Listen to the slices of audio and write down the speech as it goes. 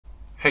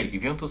Hey,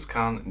 if you want to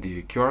scan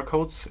the QR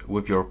codes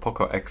with your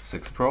POCO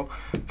X6 Pro,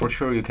 for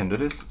sure you can do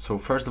this. So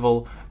first of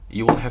all,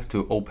 you will have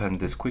to open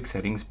this quick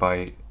settings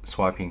by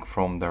swiping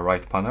from the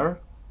right corner,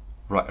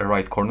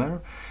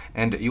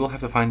 and you will have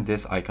to find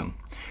this icon.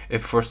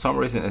 If for some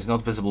reason it's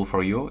not visible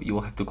for you, you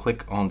will have to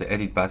click on the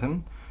edit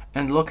button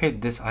and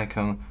locate this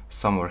icon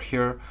somewhere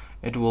here.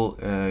 It will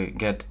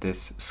get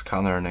this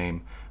scanner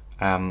name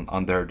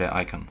under the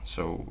icon.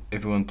 So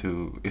if you want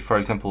to, if for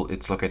example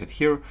it's located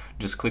here,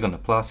 just click on the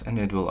plus and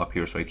it will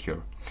appear right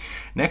here.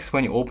 Next,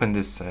 when you open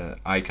this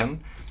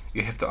icon,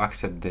 you have to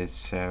accept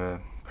this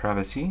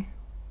privacy,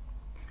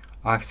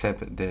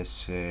 accept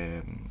this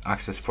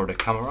access for the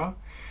camera,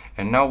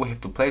 and now we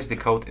have to place the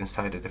code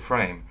inside the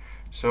frame.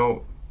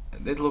 So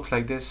it looks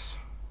like this.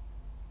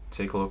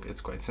 Take a look, it's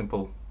quite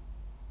simple.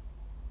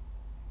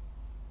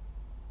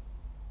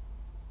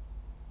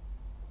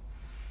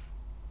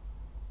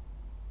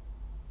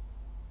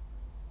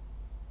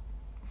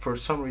 For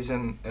some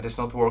reason it is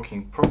not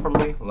working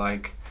properly,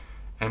 like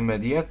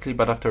immediately,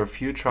 but after a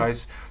few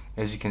tries,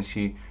 as you can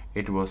see,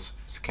 it was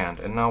scanned.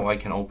 And now I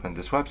can open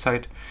this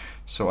website.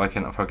 So I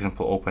can, for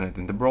example, open it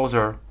in the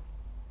browser.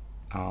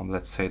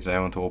 Let's say that I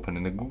want to open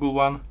in the Google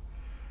one.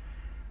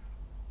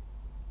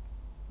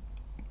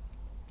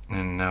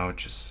 And now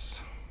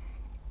just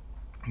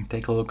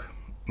take a look.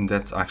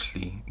 That's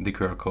actually the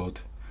QR code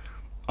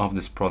of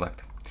this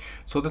product.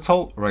 So that's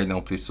all right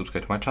now. Please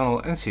subscribe to my channel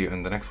and see you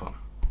in the next one.